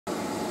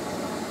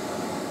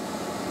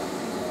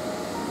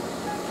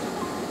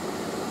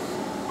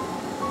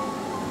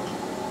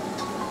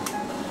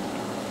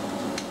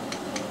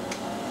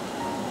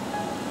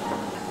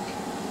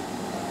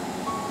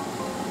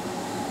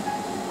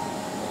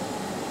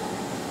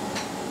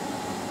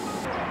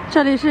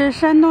这里是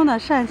山东的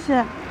单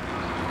县，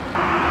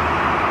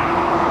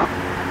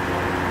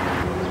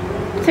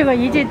这个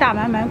一进大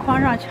门，门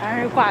框上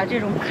全是挂这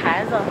种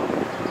牌子。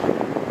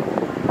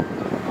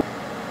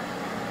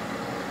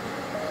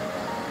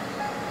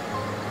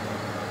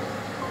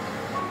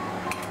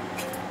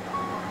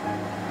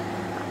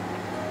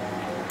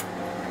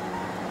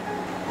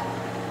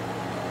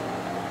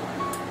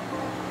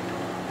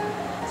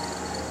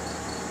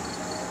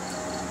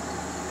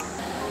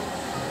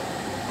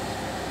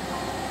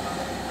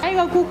还有一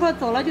个顾客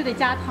走了就得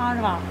加汤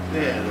是吧？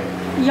对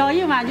对。舀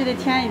一碗就得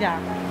添一点。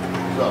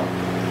是。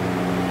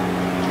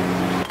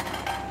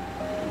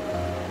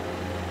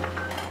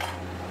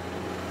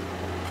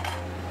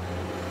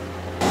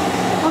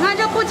我看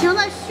这不停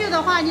的续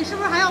的话，你是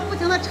不是还要不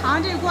停的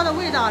尝这锅的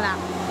味道了？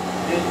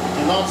对，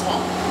经常尝。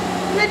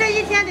那这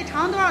一天得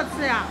尝多少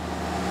次呀？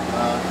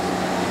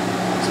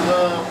这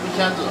个不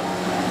限制。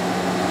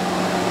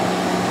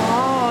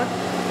哦，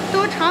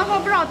都尝过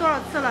不知道多少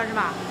次了是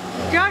吧？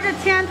只要是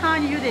添汤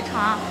你就得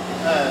尝。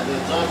哎，对，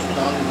只要出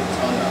汤就得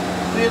尝一下。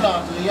对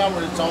了，这个盐味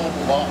掌握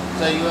不好，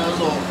再一个时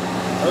候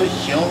还有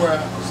腥味、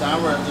膻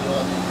味，这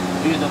个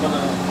必须得把它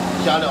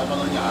下料把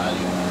它压下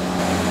去。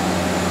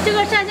这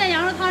个单县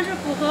羊肉汤是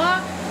符合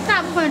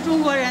大部分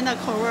中国人的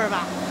口味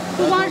吧？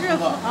不光是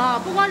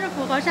不光是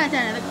符合单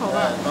县人的口味。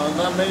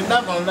咱们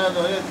南方来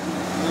说也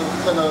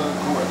合那个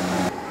口味。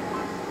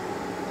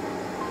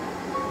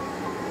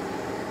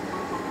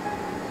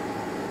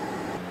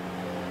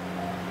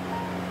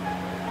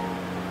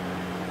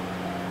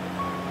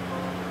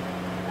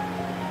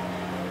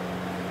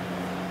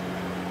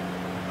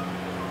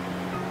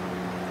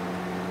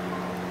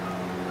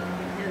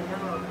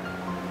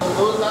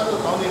都是咱这个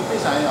当地北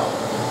山羊，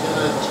现在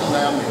青山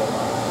羊没有了，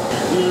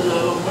就是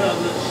母羊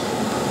是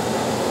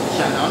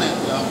鲜量的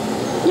羊。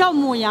要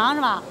母羊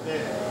是吧？对。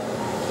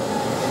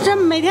这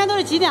每天都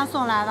是几点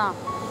送来的？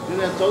今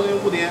天早晨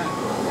5点。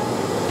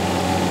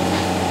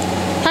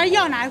他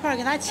要哪一块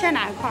给他切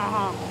哪一块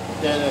哈？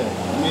对对，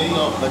我们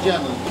要喝腱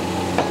子。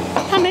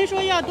他没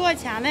说要多少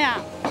钱的呀？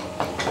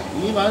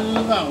一般是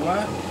按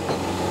碗。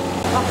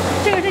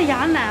这个是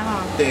羊奶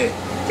哈？对。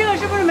这个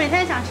是不是每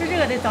天想吃这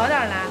个得早点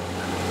来？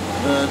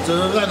这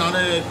是按照的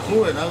口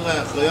味，他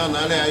爱喝羊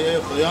奶的，也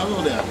有喝羊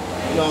肉的，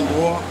羊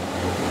肚，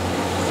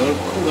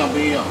口感不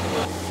一样。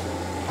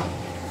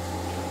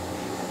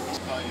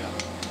尝一下。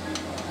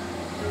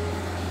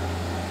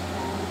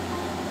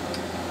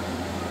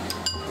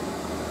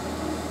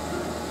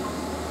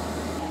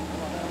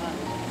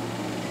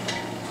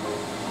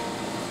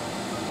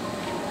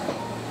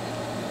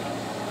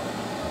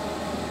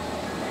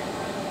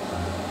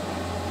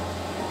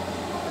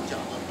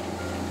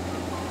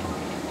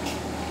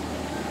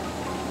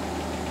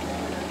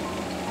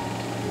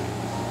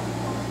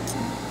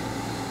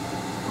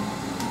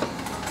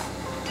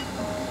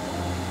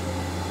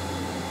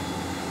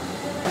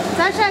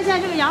咱单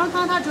县这个羊肉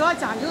汤，它主要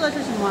讲究的是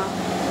什么？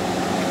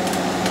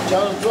主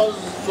要是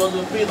说是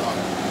白汤，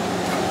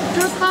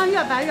就是汤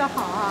越白越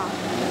好啊。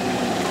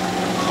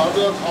它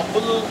这个汤不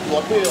是做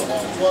白好，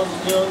主要是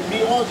这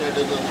米黄色的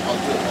这个汤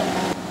最好。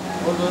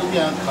我这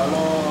店开了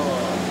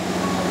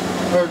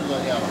20多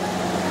年了。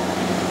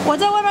我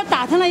在外边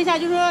打听了一下，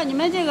就说你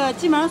们这个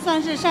基本上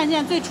算是单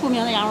县最出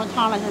名的羊肉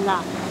汤了，现在。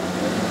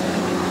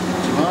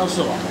基本上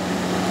是吧？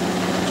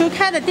就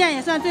开的店也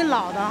算最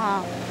老的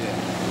哈。对。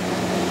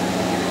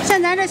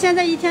像咱这现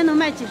在一天能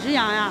卖几只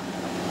羊呀？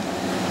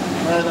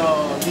卖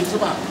到1只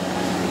半。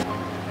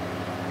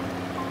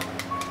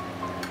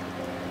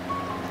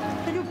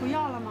这就不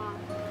要了吗？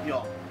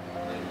要，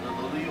这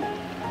都是用。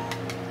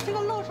这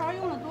个漏勺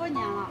用了多少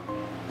年了？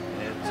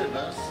这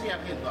个时间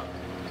很短，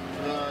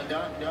这个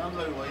两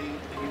个月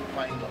给你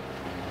换一个。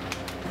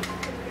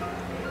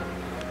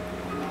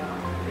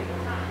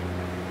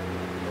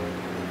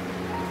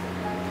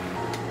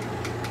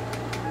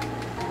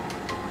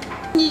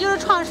你就是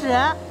创始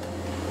人。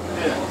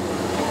对。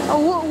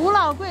吴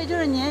老贵就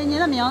是您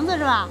的名字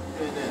是吧？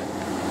对对。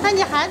那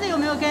你孩子有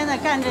没有跟着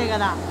干这个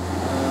的？孩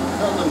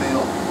子没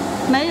有。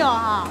没有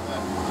哈。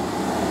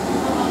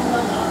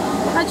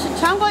那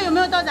全国有没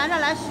有到咱这儿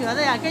来学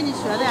的呀？跟你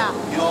学的呀？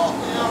有。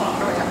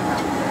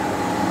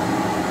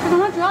它可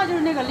能主要就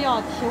是那个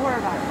料提味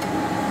吧。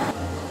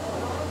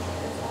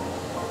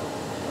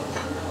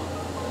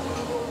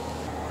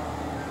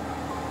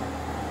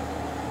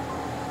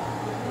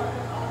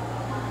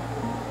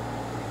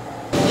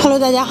Hello，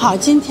 大家好，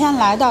今天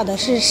来到的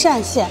是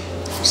单县。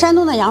山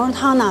东的羊肉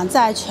汤呢，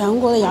在全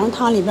国的羊肉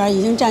汤里边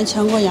已经占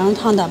全国羊肉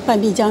汤的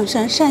半壁江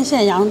山。单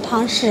县羊肉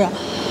汤是，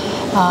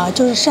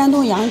就是山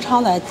东羊肉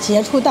汤的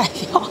杰出代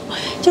表。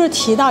就是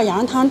提到羊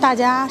肉汤，大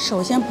家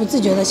首先不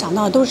自觉的想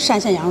到的都是单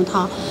县羊肉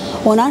汤。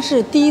我呢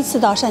是第一次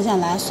到单县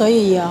来，所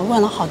以也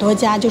问了好多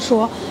家，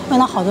问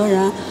了好多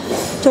人，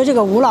就这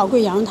个吴老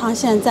贵羊肉汤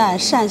现在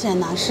单县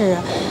呢是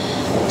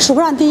数不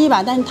上第一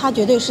吧，但是它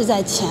绝对是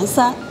在前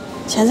三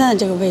的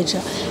这个位置。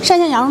单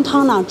县羊肉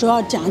汤呢，主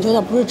要讲究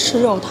的不是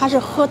吃肉，它是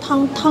喝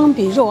汤，汤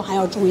比肉还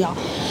要重要，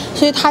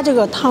所以它这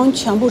个汤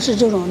全部是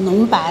这种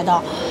浓白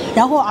的，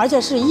然后而且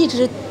是一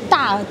直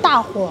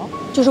大火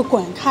就是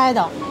滚开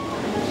的，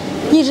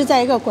一直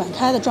在一个滚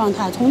开的状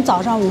态，从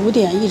早上5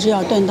点一直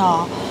要炖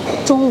到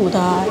中午的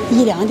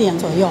1、2点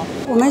左右。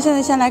我们现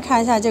在先来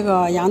看一下这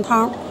个羊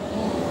汤，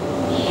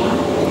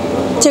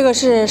这个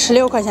是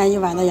16块钱1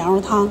碗的羊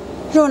肉汤，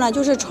肉呢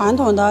就是传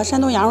统的山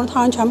东羊肉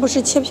汤，全部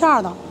是切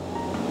片的。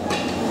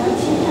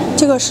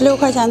这个16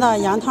块钱的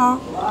羊汤，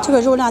这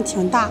个肉量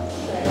挺大。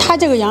它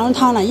这个羊肉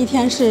汤呢，一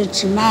天是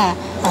只卖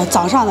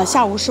早上的，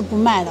下午是不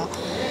卖的。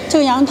这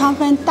个羊肉汤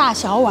分大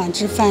小碗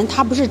之分，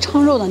它不是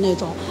称肉的那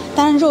种，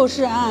但是肉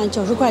是按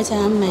90块钱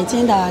每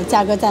斤的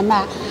价格在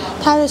卖。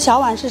它的小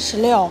碗是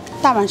16，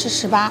大碗是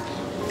18，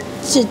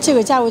这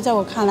个价位在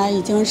我看来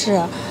已经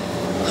是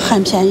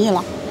很便宜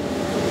了。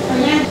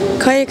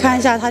可以看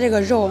一下它这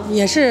个肉，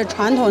也是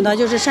传统的，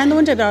就是山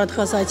东这边的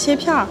特色，切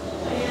片儿。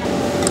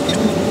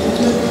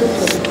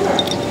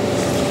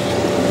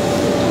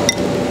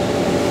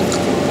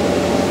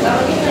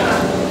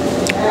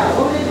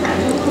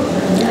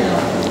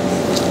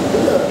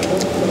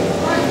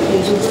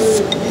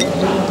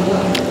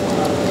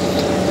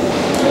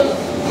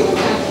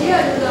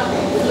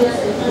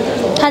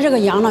它这个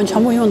羊呢，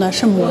全部用的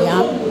是母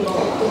羊。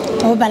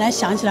我本来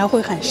想起来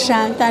会很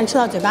膻，但是吃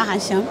到嘴巴还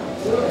行。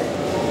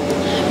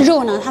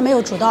肉呢，它没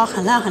有煮到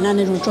很烂很烂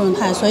那种状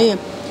态，所以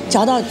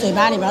嚼到嘴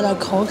巴里边的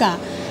口感，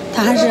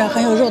它还是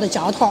很有肉的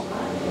嚼头。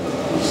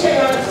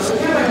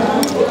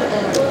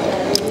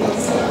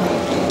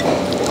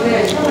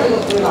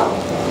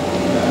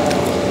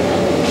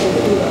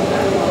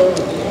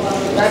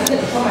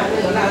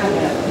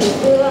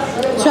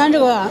虽然这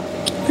个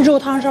肉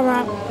汤上面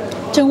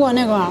经过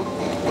那个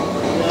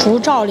竹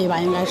罩里吧，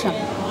应该是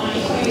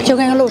就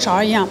跟个漏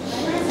勺一样，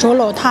竹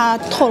篓它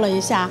透了一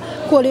下，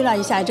过滤了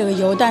一下这个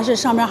油，但是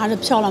上边还是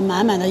飘了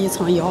满满的一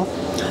层油。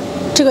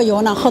这个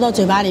油呢，喝到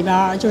嘴巴里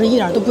边就是一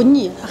点都不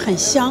腻，它很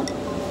香。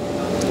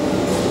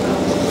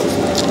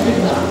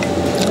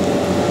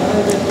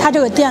它这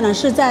个店呢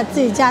是在自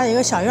己家的一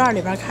个小院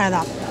里边开的，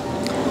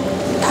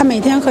它每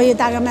天可以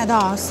大概卖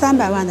到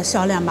300万的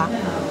销量吧。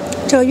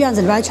这个院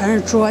子里边全是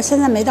桌，现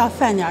在没到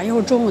饭点，一会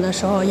儿中午的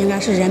时候应该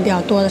是人比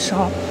较多的时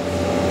候。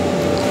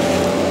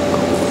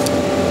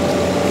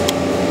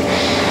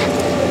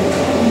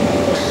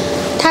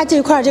它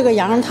这块这个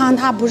羊肉汤，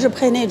它不是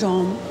配那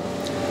种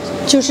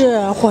就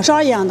是火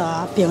烧一样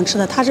的饼吃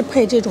的，它是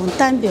配这种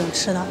单饼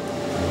吃的。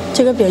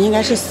这个饼应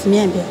该是死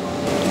面饼。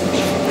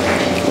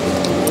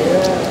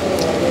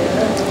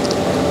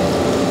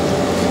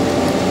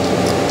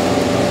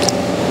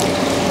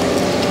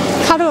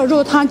它这个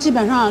肉汤基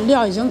本上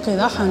料已经给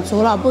的很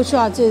足了，不需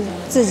要自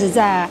己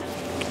再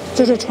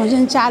就是重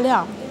新加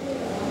料。